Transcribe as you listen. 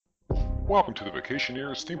Welcome to the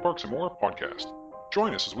Vacationeers, Theme Parks, and More podcast.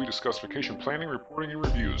 Join us as we discuss vacation planning, reporting, and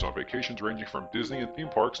reviews on vacations ranging from Disney and theme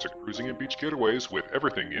parks to cruising and beach getaways with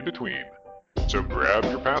everything in between. So grab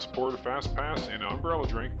your passport, a fast pass, and an umbrella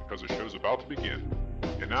drink because the show's about to begin.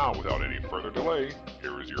 And now, without any further delay,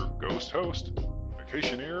 here is your ghost host,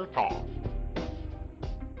 Vacationeer Tom.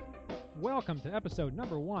 Welcome to episode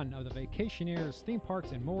number 1 of the Vacationeers, Theme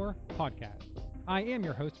Parks, and More podcast. I am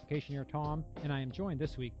your host, Vacationeer Tom, and I am joined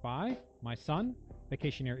this week by my son,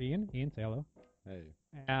 Vacationeer Ian. Ian, say hello. Hey.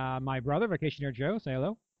 My brother, Vacationeer Joe. Say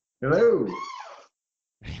hello. Hello.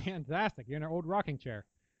 Fantastic. You're in our old rocking chair.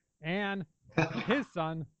 And his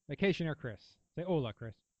son, Vacationeer Chris. Say hola,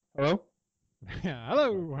 Chris. Hello.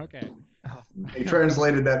 Hello. Okay. He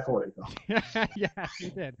translated that for you. Yes, he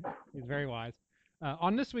did. He's very wise.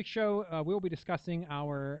 On this week's show, we'll be discussing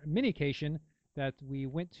our minication that we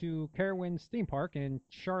went to Carowinds Theme Park in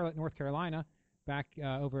Charlotte, North Carolina, back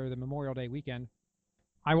over the Memorial Day weekend.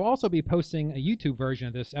 I will also be posting a YouTube version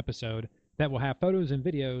of this episode that will have photos and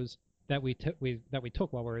videos that we took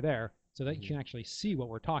while we were there, so that you can actually see what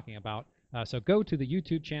we're talking about. So go to the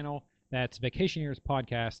YouTube channel, that's Vacationeers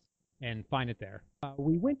Podcast, and find it there.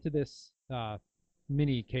 We went to this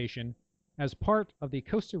minication as part of the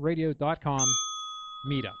CoasterRadio.com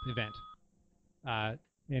meetup event.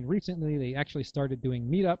 And recently they actually started doing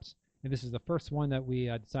meetups, and this is the first one that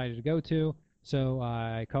we decided to go to. So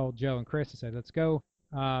I called Joe and Chris and said, let's go.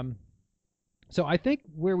 So I think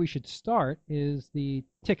where we should start is the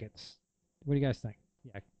tickets. What do you guys think?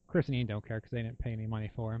 Yeah, Chris and Ian don't care because they didn't pay any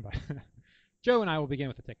money for them, but Joe and I will begin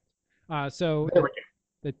with the tickets. So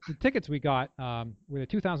the tickets we got were the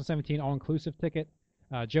 2017 all-inclusive ticket.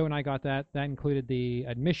 Joe and I got that. That included the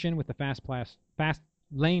admission with the Fast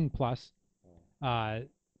Lane Plus,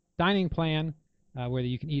 dining plan where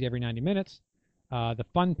you can eat every 90 minutes, the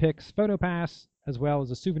Fun Picks Photo Pass, as well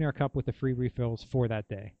as a souvenir cup with the free refills for that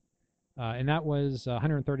day. And that was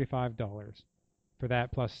 $135 for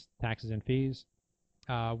that plus taxes and fees.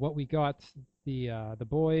 What we got the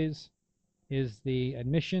boys is the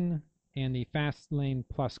admission and the Fast Lane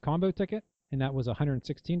Plus combo ticket, and that was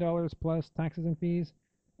 $116 plus taxes and fees.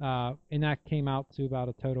 And that came out to about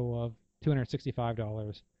a total of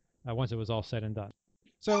 $265 once it was all said and done.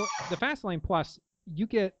 So the Fast Lane Plus, you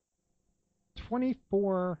get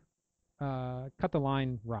 24 cut the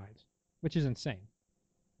line rides, which is insane.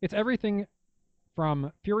 It's everything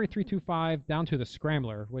from Fury 325 down to the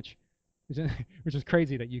Scrambler, which is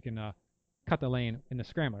crazy that you can cut the lane in the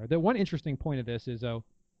Scrambler. The one interesting point of this is,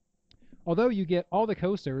 although you get all the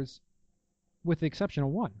coasters with the exception of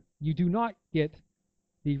one, you do not get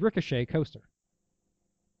the Ricochet coaster.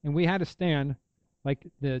 And we had to stand like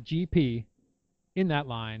the GP in that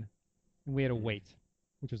line, and we had to wait,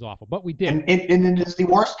 which was awful. But we did. And it is the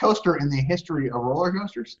worst coaster in the history of roller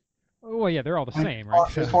coasters. Oh, well, yeah, they're all the same,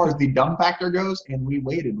 right? As far as the dumb factor goes, and we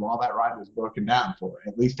waited while that ride was broken down for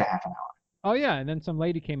at least a half an hour. Oh, yeah, and then some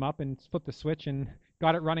lady came up and flipped the switch and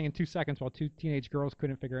got it running in 2 seconds while 2 teenage girls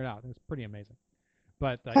couldn't figure it out. It was pretty amazing.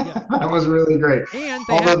 But, yeah. That was really great. And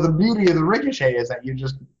although the beauty of the Ricochet is that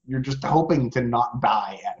you're just hoping to not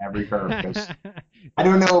die at every curve. Because I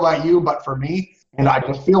don't know about you, but for me, and I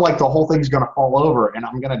just feel like the whole thing's going to fall over and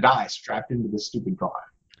I'm going to die strapped into this stupid car.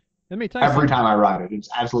 Let me tell you every time I ride it, it's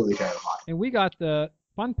absolutely terrifying. And we got the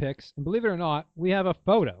Fun Picks, and believe it or not, we have a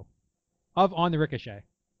photo of on the Ricochet.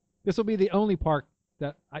 This will be the only park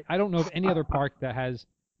that I don't know of any other park that has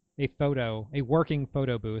a working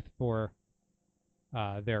photo booth for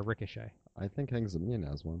their Ricochet. I think Kings Dominion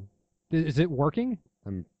has one. Is it working?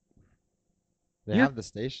 They have the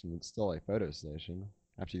station. It's still a photo station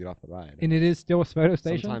after you get off the ride. And it is still a photo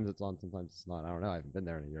station? Sometimes it's on, sometimes it's not. I don't know. I haven't been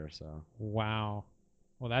there in a year or so. Wow.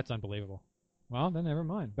 Well, that's unbelievable. Well, then never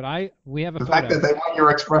mind. But we have a the photo. fact that they want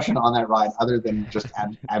your expression on that ride other than just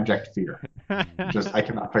abject fear. I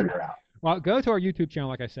cannot figure out. Well, go to our YouTube channel,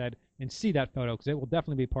 like I said, and see that photo, because it will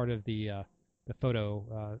definitely be part of the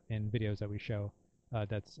photo and videos that we show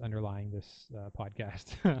that's underlying this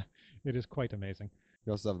podcast. It is quite amazing.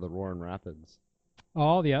 You also have the Roaring Rapids.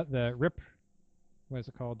 Oh, the Rip, what is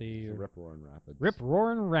it called? The Rip Roaring Rapids. Rip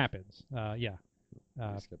Roaring Rapids. Yeah.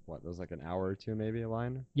 Skip what? There was like an hour or two, maybe, a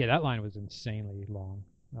line? Yeah, that line was insanely long.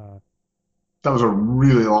 That was a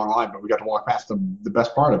really long line, but we got to walk past the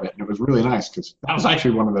best part of it, and it was really nice because that was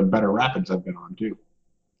actually one of the better rapids I've been on, too.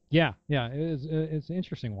 Yeah, it's an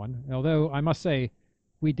interesting one. Although, I must say,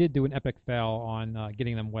 we did do an epic fail on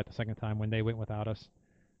getting them wet the second time when they went without us,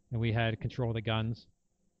 and we had control of the guns.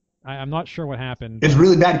 I'm not sure what happened. It's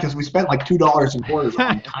really bad because we spent like $2 and quarters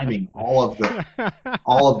on timing all of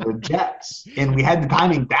the jets, and we had the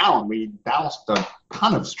timing down. We doused a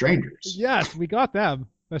ton of strangers. Yes, we got them.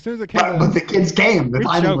 But as soon as it came, But the kids came. The We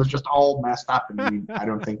timing choked. was just all messed up, and I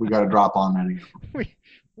don't think we got a drop on any.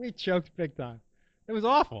 we choked big time. It was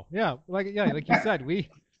awful. Yeah, like you said, we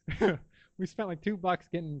we spent like $2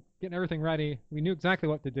 getting everything ready. We knew exactly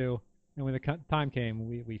what to do, and when the time came,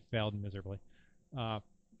 we failed miserably. But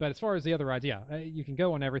as far as the other rides, yeah, you can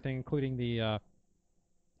go on everything, including the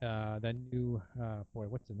new boy,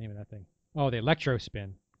 what's the name of that thing? Oh, the Electro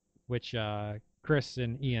Spin, which Chris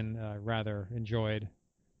and Ian rather enjoyed,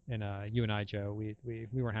 and you and I, Joe, we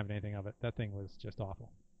weren't having anything of it. That thing was just awful.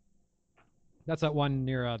 That's that one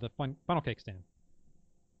near the funnel cake stand.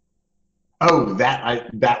 Oh,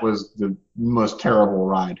 that was the most terrible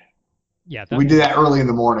ride. Yeah, We did that early in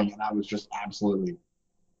the morning, and I was just absolutely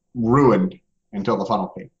ruined until the funnel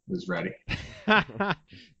cake was ready. that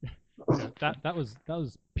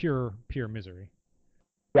was pure misery.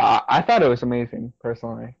 Yeah, I thought it was amazing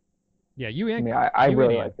personally. Yeah, you I and mean, I you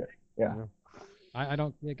really and Ian. liked it. Yeah. I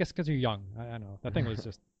don't. I guess because you're young. I don't know. That thing was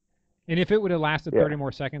just. And if it would have lasted Yeah. 30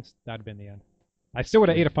 more seconds, that'd have been the end. I still would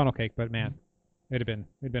have ate a funnel cake, but man, it'd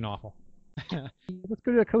been awful. Let's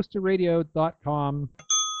go to the coasterradio.com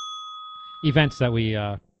events that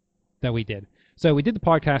we did. So we did the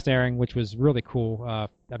podcast airing, which was really cool.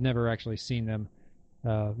 I've never actually seen them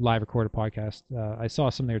live recorded podcast. I saw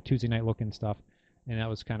some of their Tuesday night looking stuff, and that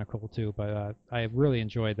was kind of cool too. But I really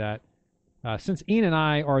enjoyed that. Since Ian and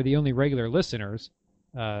I are the only regular listeners,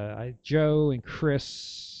 Joe and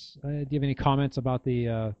Chris, do you have any comments about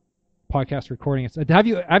the podcast recording? Have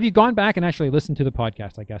you gone back and actually listened to the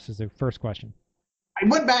podcast? I guess is the first question. I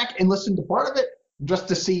went back and listened to part of it just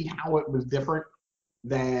to see how it was different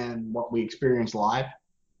than what we experienced live,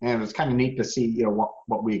 and it was kind of neat to see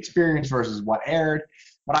what we experienced versus what aired.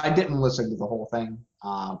 But I didn't listen to the whole thing.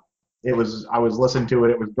 I was listening to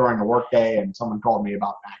it. It was during a work day, and someone called me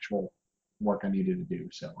about actual work I needed to do,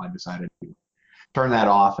 so I decided to turn that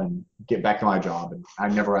off and get back to my job. And I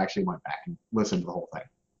never actually went back and listened to the whole thing.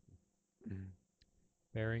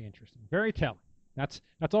 Very interesting. Very telling. That's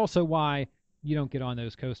also why you don't get on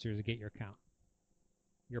those coasters to get your count.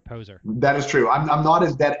 You're a poser. That is true. I'm not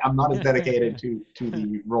as dedicated to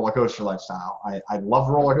the roller coaster lifestyle. I love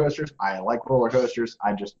roller coasters. I like roller coasters.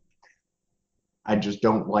 I just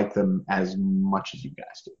don't like them as much as you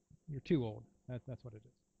guys do. You're too old. That's what it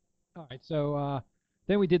is. All right. So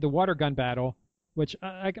then we did the water gun battle, which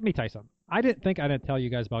let me tell you something. I didn't think I'd tell you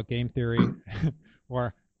guys about game theory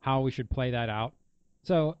or how we should play that out.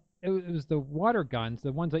 So it was the water guns,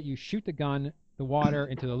 the ones that you shoot the water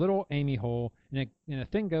into the little Amy hole, and a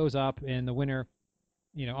thing goes up, and the winner,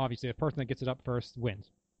 obviously the person that gets it up first wins.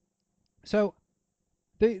 So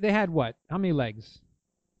they had what? How many legs?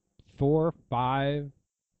 4, 5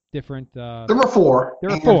 different. There were 4. There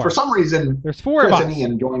were and 4. For some reason, There's 4 Chris of us. and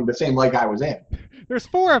Ian joined the same leg I was in. There's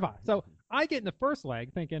 4 of us. So I get in the first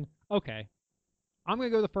leg thinking, okay, I'm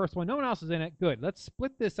going to go the first one. No one else is in it. Good. Let's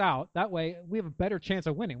split this out. That way we have a better chance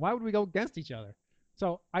of winning. Why would we go against each other?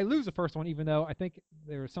 So I lose the first one, even though I think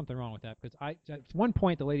there was something wrong with that. Because at one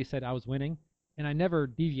point the lady said I was winning, and I never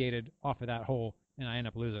deviated off of that hole, and I end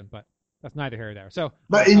up losing. But that's neither here nor there. So,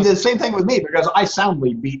 But the same thing with me, because I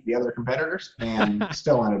soundly beat the other competitors and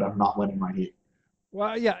still ended up not winning my heat.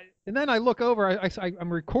 well, yeah. And then I look over.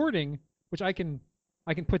 I'm recording, which I can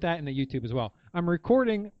put that in the YouTube as well. I'm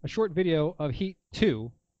recording a short video of Heat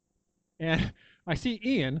 2, and I see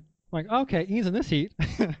Ian. I'm like, okay, Ian's in this heat.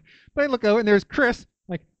 But I look over, and there's Chris.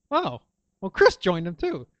 Like, oh, well, Chris joined him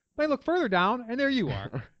too. But I look further down, and there you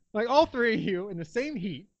are. Like, all 3 of you in the same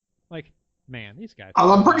heat. Like, man, these guys.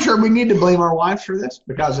 I'm pretty sure we need to blame our wives for this,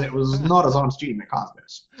 because it was not as honest cheating that caused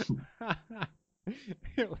this.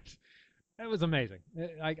 It was amazing.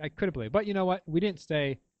 I couldn't believe it. But you know what? We didn't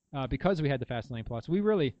stay because we had the Fastlane Plus. We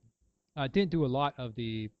really didn't do a lot of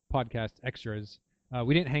the podcast extras.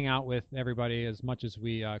 We didn't hang out with everybody as much as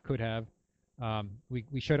we could have.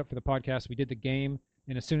 We showed up for the podcast. We did the game,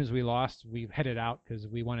 and as soon as we lost, we headed out because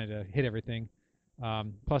we wanted to hit everything.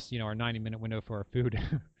 Plus, our 90-minute window for our food.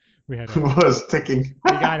 We had was ticking.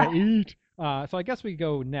 we gotta eat. So I guess we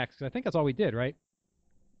go next. 'Cause I think that's all we did, right?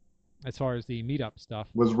 As far as the meetup stuff.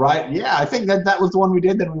 Was right. Yeah, I think that was the one we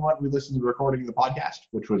did. Then we listened to the recording of the podcast,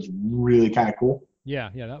 which was really kind of cool. Yeah,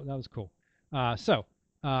 that was cool. So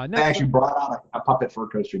They next. actually brought out a puppet for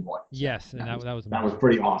Coaster Boy. Yes, and that was That was amazing.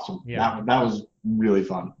 pretty awesome. Yeah. That was really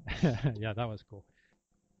fun. Yeah, that was cool.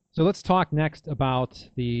 So let's talk next about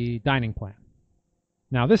the dining plan.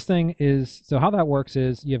 Now this thing is, so how that works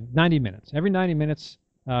is you have 90 minutes. Every 90 minutes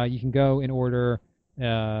you can go and order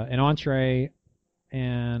an entree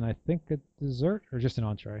and I think a dessert, or just an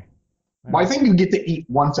entree. Well, I think you get to eat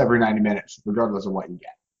once every 90 minutes, regardless of what you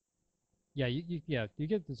get. Yeah, you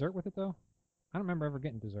get dessert with it though? I don't remember ever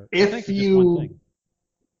getting dessert. I If think it's just one you, thing.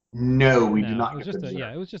 no, we do No, not it was get just the a dessert.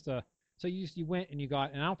 yeah, it was just a. So you went and you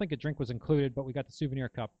got, and I don't think a drink was included, but we got the souvenir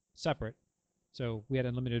cup separate. So we had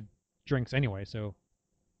unlimited drinks anyway, so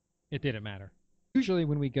it didn't matter. Usually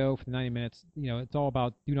when we go for the 90 minutes, it's all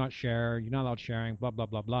about do not share, you're not allowed sharing, blah blah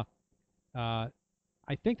blah blah. Uh,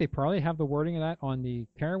 I think they probably have the wording of that on the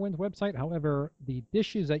Carowinds website. However, the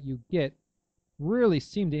dishes that you get really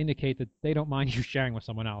seem to indicate that they don't mind you sharing with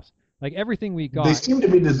someone else. Like everything we got. They seem to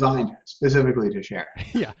be designed specifically to share.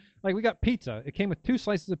 Yeah, like we got pizza. It came with 2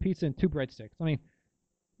 slices of pizza and 2 breadsticks. I mean,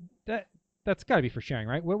 that's got to be for sharing,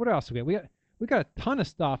 right? What else we got? We got a ton of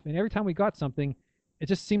stuff, and every time we got something, it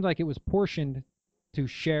just seemed like it was portioned to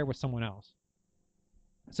share with someone else.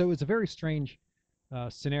 So it was a very strange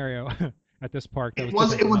scenario at this park. That It was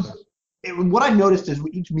was. different It from was. others. What I noticed is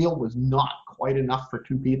each meal was not quite enough for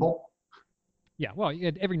 2 people. Yeah, well, you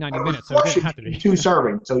had every 90 It was minutes, so it didn't portioned have to in be. 2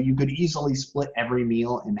 servings, so you could easily split every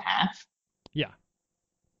meal in half.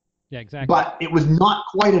 Yeah, exactly. But it was not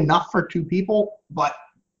quite enough for 2 people. But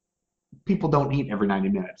people don't eat every 90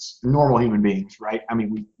 minutes. Normal human beings, right? I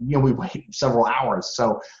mean, we wait several hours.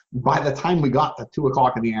 So by the time we got to 2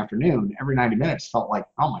 o'clock in the afternoon, every 90 minutes felt like,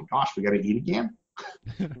 oh my gosh, we got to eat again.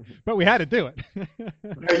 But we had to do it.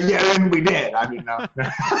 Yeah, and we did. I mean,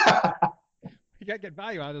 You got to get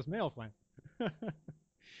value out of this meal plan.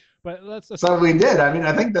 But let's so we did. I mean,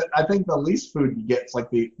 I think the least food you get is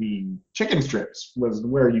like the chicken strips was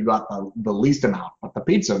where you got the least amount, but the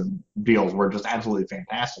pizza deals were just absolutely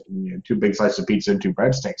fantastic. And you had 2 big slices of pizza and 2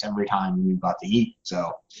 breadsticks every time you got to eat.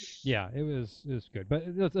 So yeah, it was good. But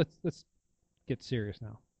let's get serious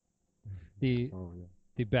now. The Oh, yeah.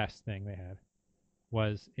 the best thing they had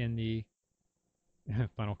was in the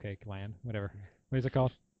funnel cake land, whatever. What is it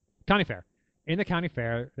called? County Fair. In the county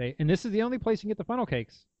fair, and this is the only place you can get the funnel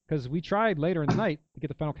cakes, because we tried later in the night to get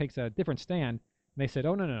the funnel cakes at a different stand, and they said,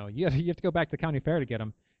 "Oh no, you have to go back to the county fair to get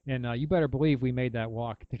them." And you better believe we made that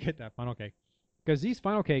walk to get that funnel cake, because these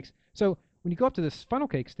funnel cakes. So when you go up to this funnel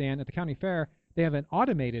cake stand at the county fair, they have an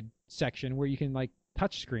automated section where you can like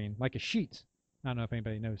touch screen like a Sheets. I don't know if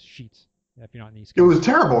anybody knows Sheets. If you're not in the East it Coast. was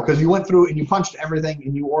terrible because you went through and you punched everything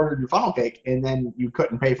and you ordered your funnel cake and then you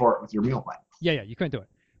couldn't pay for it with your meal plan. Yeah, you couldn't do it.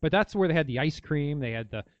 But that's where they had the ice cream, they had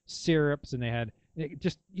the syrups, and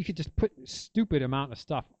you could just put stupid amount of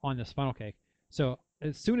stuff on this funnel cake. So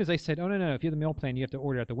as soon as they said, "Oh no, if you have the meal plan, you have to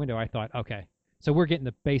order at the window," I thought, okay, so we're getting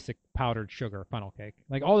the basic powdered sugar funnel cake.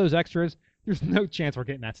 Like all those extras, there's no chance we're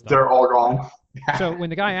getting that stuff. They're all gone. So when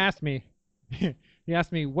the guy asked me, he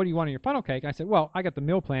asked me, "What do you want in your funnel cake?" I said, "Well, I got the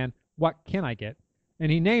meal plan. What can I get?"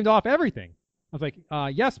 And he named off everything. I was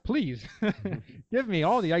like, "Yes, please. Give me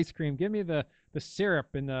all the ice cream. Give me the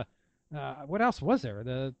syrup and the what else was there?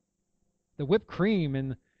 The whipped cream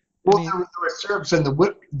and Well, there were syrups and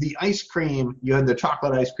the ice cream. You had the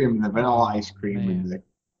chocolate ice cream and the vanilla ice cream and the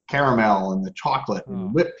caramel and the chocolate and the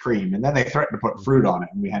whipped cream, and then they threatened to put fruit on it,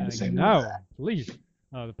 and we had to say no. No, please.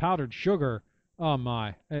 The powdered sugar. Oh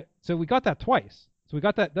my. So we got that twice. So we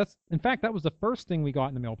got that. In fact, that was the first thing we got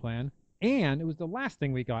in the meal plan, and it was the last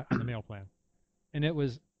thing we got in the meal plan, and it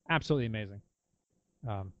was absolutely amazing.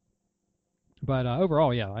 But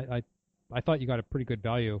overall, yeah, I thought you got a pretty good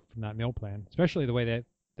value from that meal plan, especially the way that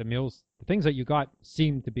the things that you got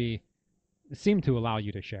seemed to allow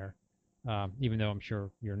you to share, even though I'm sure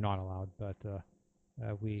you're not allowed. But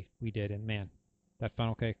we did, and man, that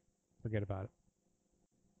funnel cake, forget about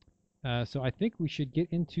it. So I think we should get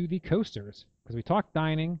into the coasters because we talked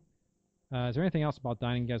dining. Is there anything else about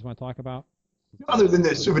dining you guys want to talk about? Other than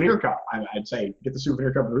the souvenir cup, I'd say get the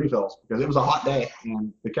souvenir cup and refills because it was a hot day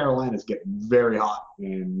and the Carolinas get very hot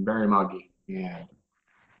and very muggy, and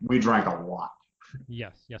we drank a lot.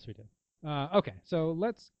 Yes, we did. Okay, so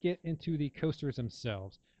let's get into the coasters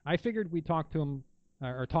themselves. I figured we'd talk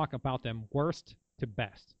about them worst to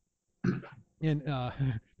best, and the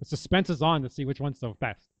suspense is on to see which one's the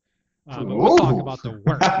best. But we'll talk about the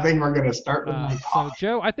worst. I think we're gonna start with my So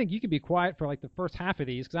Joe, I think you can be quiet for like the first half of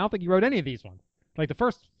these because I don't think you wrote any of these ones. Like the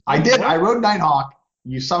first. I did. I rode Nighthawk.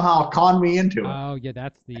 You somehow conned me into it. Oh yeah,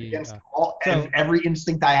 that's the. Against so- every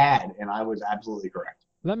instinct I had, and I was absolutely correct.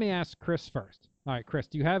 Let me ask Chris first. All right, Chris,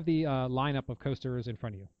 do you have the lineup of coasters in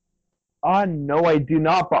front of you? No, I do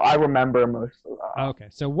not, but I remember most of them. Okay,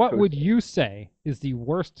 so what would you say is the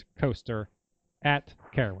worst coaster at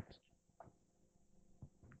Carowinds?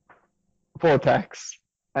 Vortex.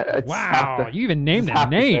 Wow, you even named just a have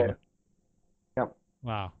to say name. it. Yep.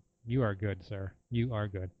 Wow, you are good, sir. You are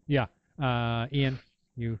good. Yeah. Ian,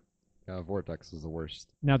 you. Vortex is the worst.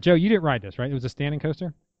 Now, Joe, you didn't ride this, right? It was a standing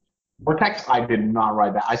coaster? Vortex, I did not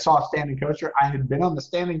ride that. I saw a standing coaster. I had been on the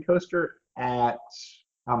standing coaster at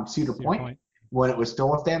Cedar Point. when it was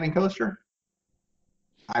still a standing coaster.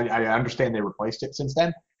 I understand they replaced it since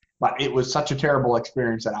then, but it was such a terrible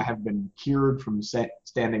experience that I have been cured from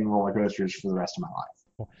standing roller coasters for the rest of my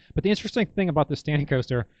life. But the interesting thing about this standing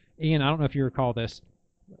coaster, Ian, I don't know if you recall this,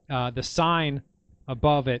 the sign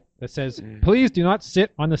above it that says, "Please do not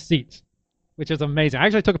sit on the seats," which is amazing. I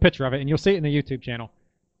actually took a picture of it, and you'll see it in the YouTube channel.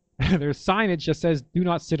 There's signage that says, "Do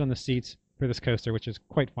not sit on the seats" for this coaster, which is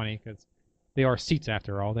quite funny because they are seats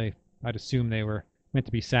after all. I'd assume they were meant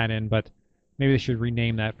to be sat in, but maybe they should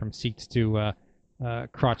rename that from seats to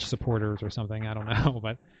crotch supporters or something. I don't know,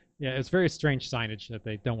 but yeah, it's very strange signage that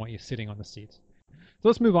they don't want you sitting on the seats. So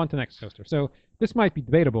let's move on to the next coaster. So this might be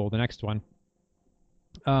debatable, the next one.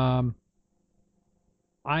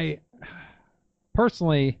 I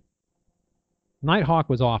personally, Nighthawk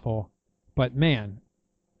was awful, but man,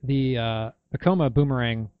 the Vekoma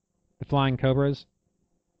Boomerang, the Flying Cobras,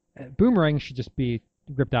 Boomerang should just be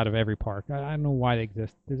ripped out of every park. I don't know why they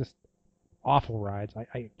exist. They're just awful rides.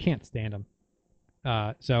 I can't stand them.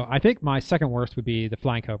 So I think my second worst would be the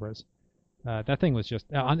Flying Cobras. That thing was just,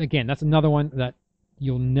 again, that's another one that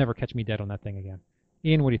you'll never catch me dead on that thing again.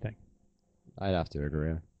 Ian, what do you think? I'd have to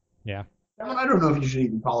agree. Yeah. I don't know if you should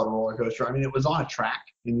even call it a roller coaster. I mean, it was on a track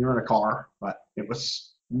and you're in a car, but it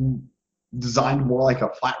was designed more like a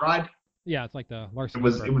flat ride. Yeah, it's like the Larson. It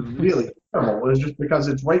was really terrible. It was just because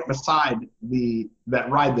it's right beside that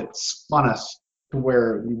ride that spun us to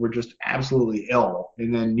where we were just absolutely ill,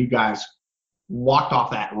 and then you guys walked off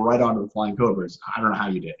that right onto the Flying Cobras. I don't know how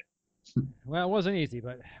you did it. Well, it wasn't easy,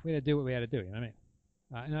 but we had to do what we had to do. You know what I mean?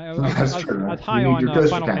 And I was high You need on your coaster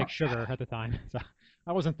Funnel count. Cake Sugar at the time, so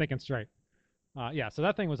I wasn't thinking straight. Yeah, so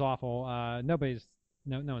that thing was awful. No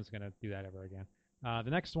one's gonna do that ever again.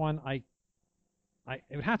 The next one, it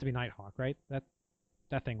would have to be Nighthawk, right?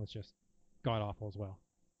 That thing was just god awful as well.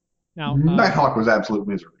 Now, Nighthawk was absolute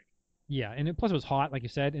misery. yeah, and plus it was hot, like you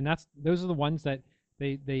said, and those are the ones that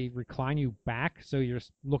they recline you back, so you're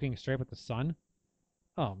just looking straight at the sun.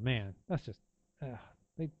 Oh man, that's just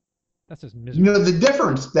miserable. You know, the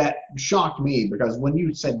difference that shocked me, because when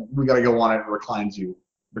you said we got to go on it, it reclines you,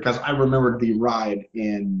 because I remembered the ride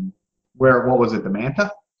in what was it, the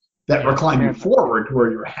Manta? That reclined you forward to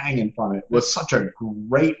where you were hanging from it was such a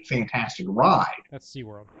great, fantastic ride. That's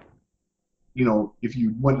SeaWorld. You know, if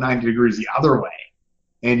you went 90 degrees the other way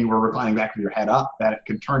and you were reclining back with your head up, that it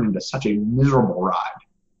could turn into such a miserable ride.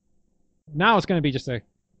 Now it's going to be just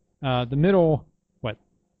the middle,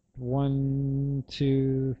 1,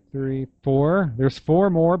 2, 3, 4. There's 4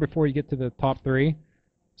 more before you get to the top 3.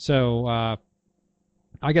 So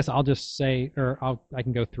I guess I'll just say, I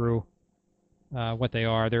can go through what they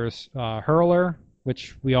are. There's Hurler,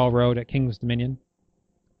 which we all rode at King's Dominion.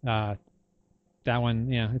 That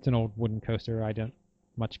one, yeah, it's an old wooden coaster. I don't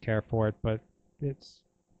much care for it, but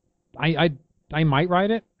I might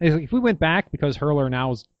ride it. If we went back, because Hurler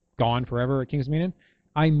now is gone forever at King's Dominion,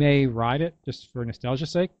 I may ride it just for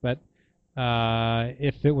nostalgia's sake, but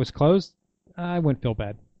if it was closed, I wouldn't feel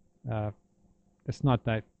bad. It's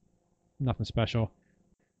nothing special.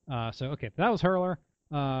 So, okay, that was Hurler.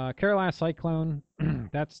 Carolina Cyclone,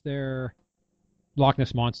 that's their Loch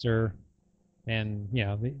Ness Monster, and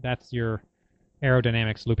yeah, that's your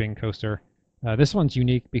aerodynamics looping coaster. This one's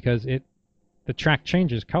unique because the track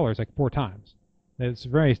changes colors like 4 times. It's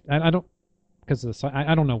very, I don't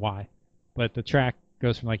know why, but the track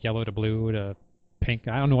goes from like yellow to blue to pink.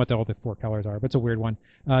 I don't know what all the 4 colors are, but it's a weird one.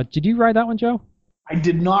 Did you ride that one, Joe? I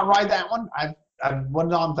did not ride that one. I've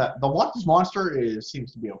went on the Loch Ness Monster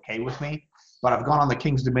seems to be okay with me, but I've gone on the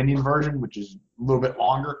King's Dominion version, which is a little bit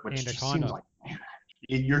longer, which just seems like, man,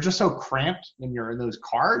 you're just so cramped when you're in those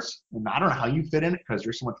cars, and I don't know how you fit in it because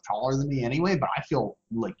you're so much taller than me anyway, but I feel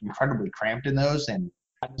like incredibly cramped in those, and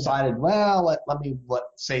I decided, well, let me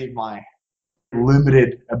save my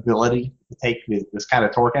limited ability to take this kind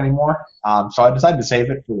of torque anymore. So I decided to save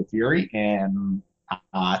it for the Fury and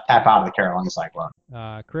tap out of the Carolina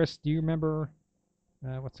Cyclone. Chris, do you remember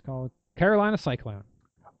what's it called? Carolina Cyclone.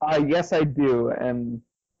 Yes, I do, and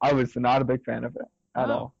I was not a big fan of it at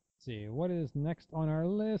all. Let's see, what is next on our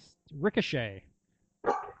list? Ricochet.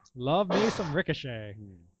 Love me some Ricochet.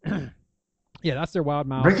 Yeah, that's their Wild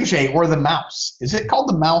Mouse. Ricochet or the Mouse. Is it called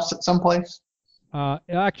the Mouse at some place?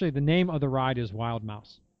 Actually, the name of the ride is Wild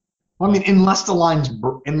Mouse. Well, I mean, unless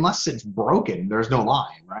it's broken, there's no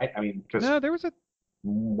line, right? I mean, because no, there was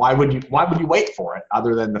why would you wait for it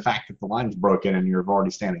other than the fact that the line's broken and you're already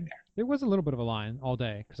standing there? There was a little bit of a line all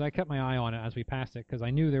day because I kept my eye on it as we passed it because I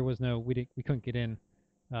knew there was we couldn't get in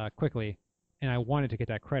quickly, and I wanted to get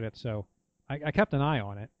that credit, so I kept an eye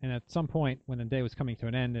on it. And at some point when the day was coming to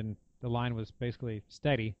an end and the line was basically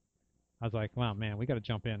steady, I was like, wow, man, we got to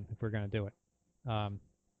jump in if we're going to do it. And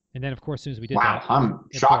then, of course, as soon as we did Wow, that, I'm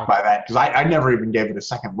it shocked broke. by that because I never even gave it a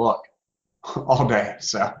second look all day.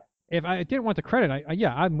 So If I didn't want the credit,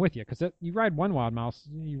 yeah, I'm with you because you ride one Wild Mouse,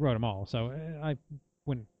 you rode them all. So I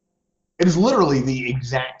wouldn't. it is literally the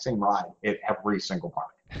exact same ride at every single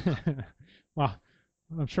park. Well,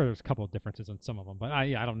 I'm sure there's a couple of differences in some of them, but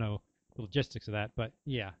I don't know the logistics of that. But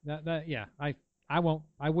yeah, I won't.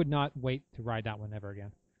 I would not wait to ride that one ever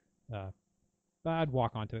again. But I'd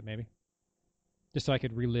walk onto it maybe, just so I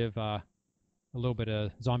could relive a little bit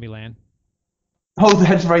of Zombieland. Oh,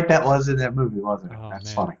 that's right. That was in that movie, wasn't it? Oh, That's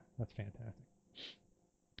man. funny. That's fantastic.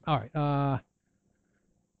 All right.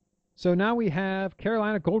 So now we have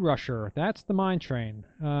Carolina Gold Rusher. That's the mine train.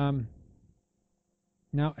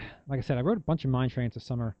 Now, like I said, I wrote a bunch of mine trains this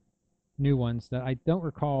summer, new ones that I don't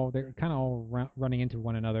recall. They're kind of all running into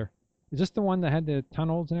one another. Is this the one that had the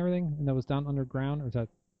tunnels and everything, and that was down underground, or is that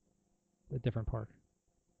a different park?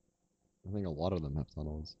 I think a lot of them have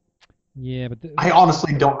tunnels. Yeah, but I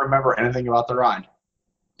honestly don't remember anything about the ride.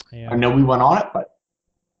 yeah, I know we went on it, but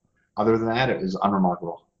other than that, it was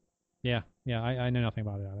unremarkable. yeah, I know nothing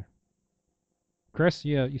about it either. Chris,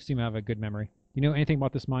 you seem to have a good memory. You know anything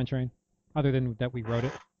about this mine train, other than that we rode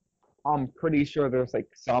it? I'm pretty sure there's like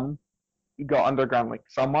some you go underground like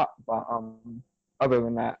somewhat, but other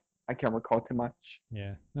than that, I can't recall too much.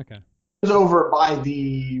 Yeah. Okay. It was over by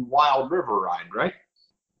the Wild River ride, right?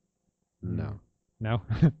 No. No.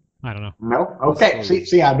 I don't know. No. Okay.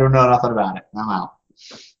 See, I don't know nothing about it. I'm out.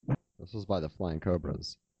 This was by the Flying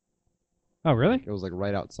Cobras. Oh, really? It was like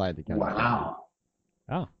right outside the county. Wow.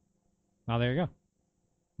 Oh. Well, there you go.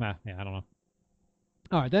 Yeah, I don't know.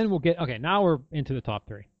 All right, then we'll get. Okay, now we're into the top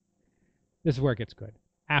three. This is where it gets good.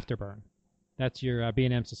 Afterburn. That's your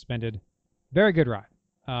B&M suspended. Very good ride.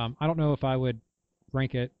 I don't know if I would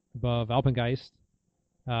rank it above Alpengeist.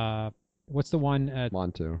 What's the one at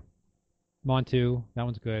Montu. Montu? That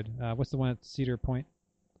one's good. What's the one at Cedar Point?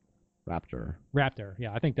 Raptor. Raptor.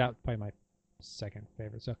 Yeah, I think that's probably my second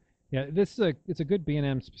favorite. So yeah, it's a good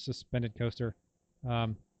B&M suspended coaster. I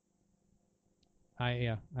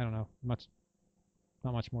don't know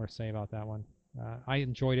not much more to say about that one. I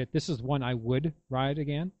enjoyed it. This is one I would ride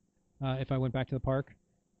again if I went back to the park.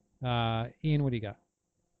 Ian, what do you got?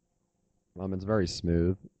 It's very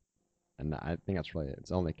smooth, and I think that's really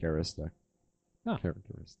its only characteristic. Oh.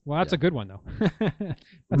 Characteristic. Well, that's Yeah. a good one though.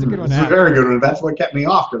 That's a good one. It's To a have. very good one. That's what kept me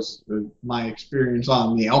off because my experience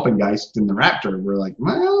on the Alpengeist and the Raptor were like,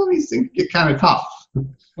 well, these things get kind of tough.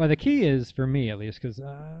 Well, the key is for me at least because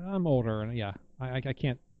I'm older and yeah, I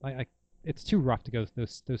can't. It's too rough to go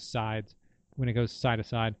those sides when it goes side to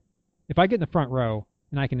side. If I get in the front row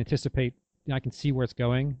and I can anticipate, I can see where it's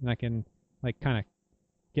going, and I can like kind of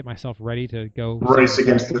get myself ready to go Race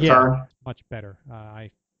against the turn. much better.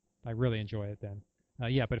 I really enjoy it then.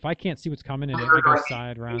 Yeah, but if I can't see what's coming and it I goes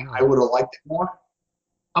side round, I would have liked it more.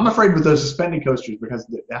 I'm afraid with those suspended coasters because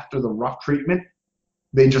after the rough treatment,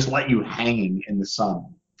 they just let you hanging in the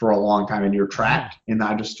sun for a long time and you're trapped. And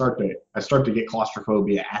I start to get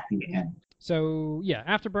claustrophobia at the end. So yeah,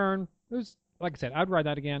 Afterburn. It was like I said, I'd ride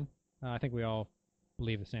that again. I think we all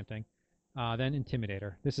believe the same thing. Then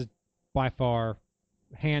Intimidator. This is by far,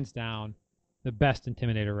 hands down, the best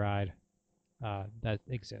Intimidator ride that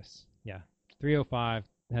exists. Yeah, 305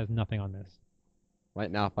 has nothing on this.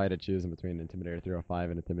 Right now, if I had to choose in between Intimidator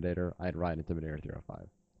 305 and Intimidator, I'd ride Intimidator 305.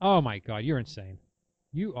 Oh my God, you're insane.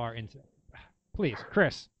 You are insane. Please,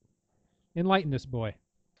 Chris, enlighten this boy.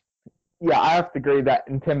 Yeah, I have to agree that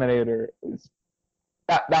Intimidator is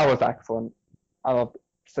that was excellent. I loved it.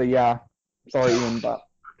 So yeah, sorry Ian, but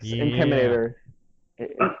Yeah. Intimidator,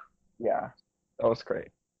 yeah, that was great.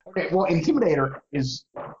 Okay, well, Intimidator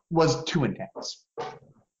was too intense. You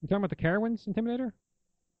talking about the Carowinds Intimidator?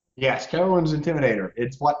 Yes, Carowinds Intimidator.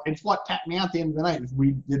 It's what tapped me out at the end of the night.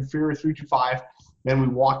 We did Fury 325, then we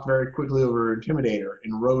walked very quickly over Intimidator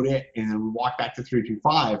and rode it, and then we walked back to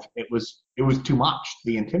 325. It was too much.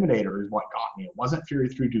 The Intimidator is what got me. It wasn't Fury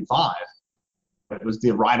 325. It was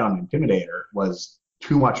the ride on Intimidator was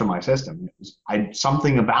too much of my system.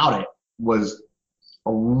 Something about it was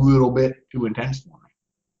a little bit too intense for me.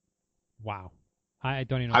 Wow. I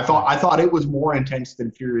don't even know. I thought it was more intense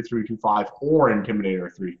than Fury 325 or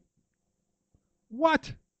Intimidator 3.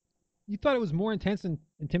 What? You thought it was more intense than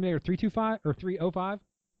Intimidator 325 or 305?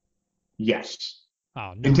 Yes.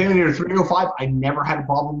 Oh, no. Intimidator 305, I never had a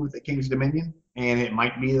problem with at King's Dominion, and it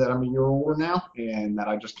might be that I'm a year older now and that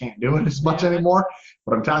I just can't do it as much anymore.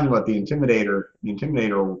 But I'm telling you what, the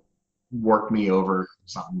Intimidator worked me over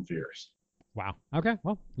something fierce. Wow. Okay,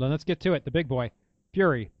 well, then let's get to it. The big boy.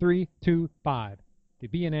 Fury 325. The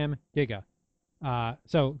B&M Giga.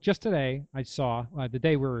 So just today, I saw the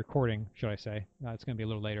day we're recording, should I say? It's going to be a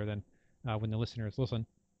little later than when the listeners listen.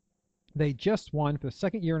 They just won for the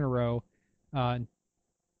second year in a row.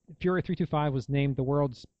 Fury 325 was named the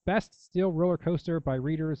world's best steel roller coaster by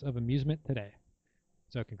readers of Amusement Today.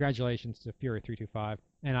 So congratulations to Fury 325.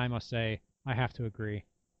 And I must say, I have to agree,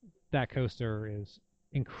 that coaster is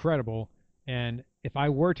incredible. And if I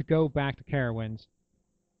were to go back to Carowinds,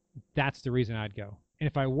 that's the reason I'd go. And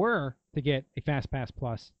if I were to get a Fast Pass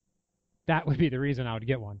Plus, that would be the reason I would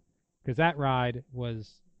get one. Because that ride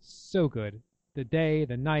was so good. The day,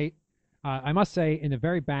 the night. I must say, in the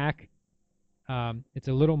very back, it's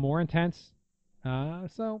a little more intense.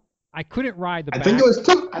 So I couldn't ride the back. I think it was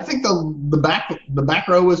too. I think the back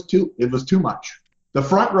row was too. It was too much. The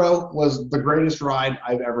front row was the greatest ride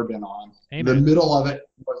I've ever been on. Amen. The middle of it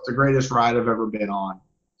was the greatest ride I've ever been on.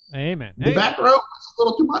 Amen. The back row was a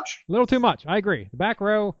little too much. A little too much. I agree. The back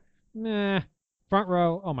row, meh. Front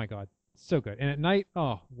row, oh my God, so good. And at night,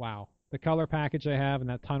 oh wow, the color package they have in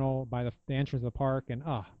that tunnel by the entrance of the park, and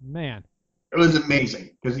oh man. It was amazing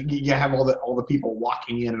because you have all the people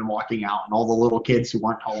walking in and walking out, and all the little kids who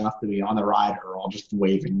aren't tall enough to be on the ride are all just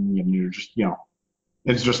waving, and you're just,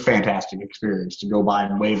 it's just fantastic experience to go by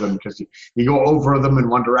and wave them because you go over them in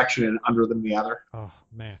one direction and under them the other. Oh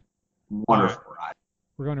man, wonderful ride.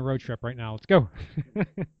 We're going on a road trip right now. Let's go. Ride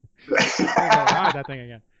that thing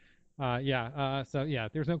again. So yeah,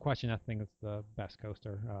 there's no question that thing is the best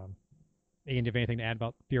coaster. Ian, do you have anything to add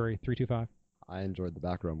about Fury 325? I enjoyed the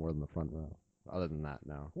back row more than the front row. Other than that,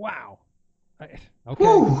 no. Wow. Okay.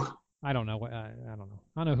 Whew. I don't know. I don't know.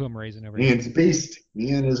 I don't know who I'm raising over here. Ian's a beast.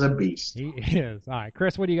 Ian is a beast. He is. All right,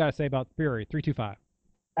 Chris, what do you got to say about Fury 325?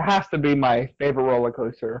 It has to be my favorite roller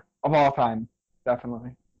coaster of all time,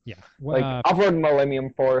 definitely. Yeah. I've rode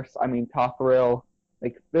Millennium Force. I mean, Top Thrill.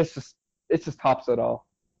 It just tops it all.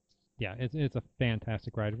 Yeah, it's a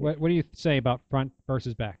fantastic ride. What do you say about front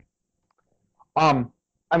versus back? I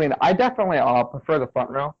mean, I definitely prefer the front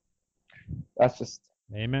row. That's just.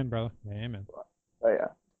 Amen, brother. Amen.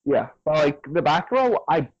 Yeah. But the back row,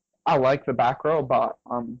 I like the back row, but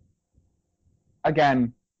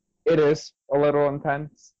again, it is a little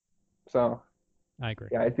intense. So. I agree.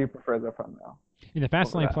 Yeah, I do prefer the front row. In the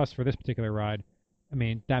Fastlane Plus for this particular ride, I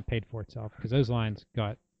mean, that paid for itself because those lines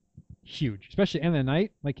got huge, especially in the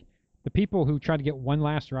night. Like the people who tried to get one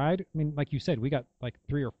last ride. I mean, like you said, we got like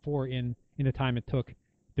 3 or 4 in the time it took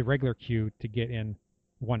the regular queue to get in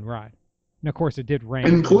one ride. And of course, it did rain,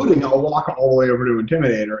 including a walk all the way over to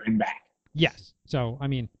Intimidator and back. Yes. So I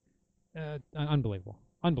mean, unbelievable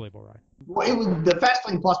ride. Well, the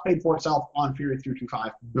Fastlane Plus paid for itself on Fury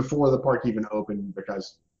 325 before the park even opened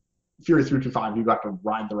because Fury 325 you got to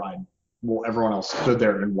ride the ride. Well, everyone else stood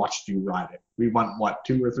there and watched you ride it. We went,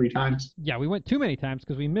 2 or 3 times? Yeah, we went too many times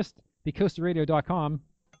because we missed the CoasterRadio.com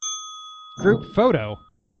group photo.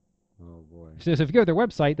 Oh boy. So if you go to their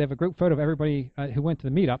website, they have a group photo of everybody who went to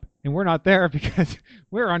the meetup, and we're not there because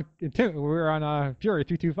we're on Fury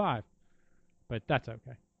 325. But that's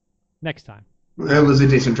okay. Next time. It was a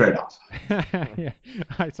decent trade-off. Yeah,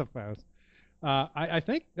 I suppose. I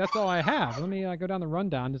think that's all I have. Let me go down the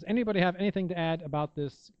rundown. Does anybody have anything to add about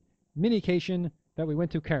this minication that we went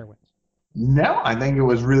to Carowinds? No, I think it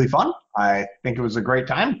was really fun. I think it was a great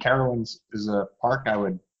time. Carowinds is a park I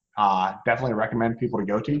would definitely recommend people to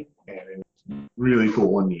go to, and it's really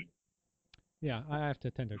cool and neat. Yeah, I have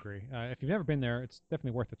to tend to agree. If you've never been there, it's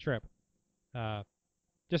definitely worth the trip.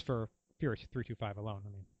 Just for Fury 325 alone. I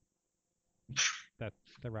mean, that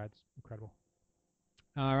ride's incredible.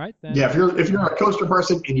 All right, then. Yeah, if you're a coaster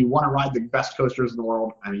person and you want to ride the best coasters in the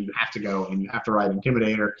world, I mean, you have to go and you have to ride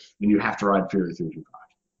Intimidator and you have to ride Fury 325.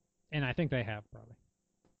 And I think they have probably.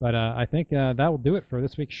 But I think that will do it for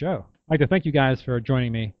this week's show. I'd like to thank you guys for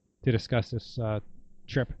joining me to discuss this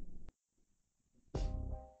trip.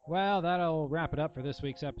 Well, that'll wrap it up for this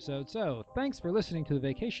week's episode. So, thanks for listening to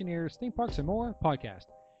the Vacationeers Theme Parks and More podcast.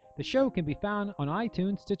 The show can be found on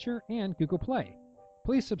iTunes, Stitcher, and Google Play.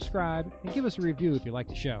 Please subscribe and give us a review if you like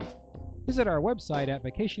the show. Visit our website at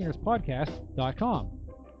vacationeerspodcast.com.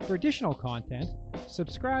 For additional content,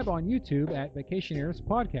 subscribe on YouTube at Vacationeers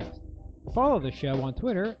Podcast. Follow the show on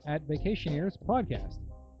Twitter at Vacationeers Podcast.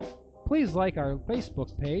 Please like our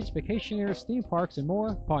Facebook page, Vacationeers Theme Parks and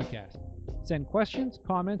More Podcast. Send questions,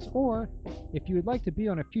 comments, or if you would like to be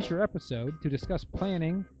on a future episode to discuss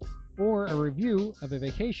planning or a review of a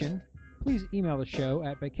vacation, please email the show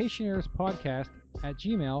at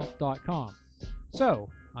vacationeerspodcast@gmail.com. So,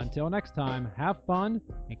 until next time, have fun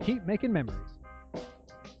and keep making memories.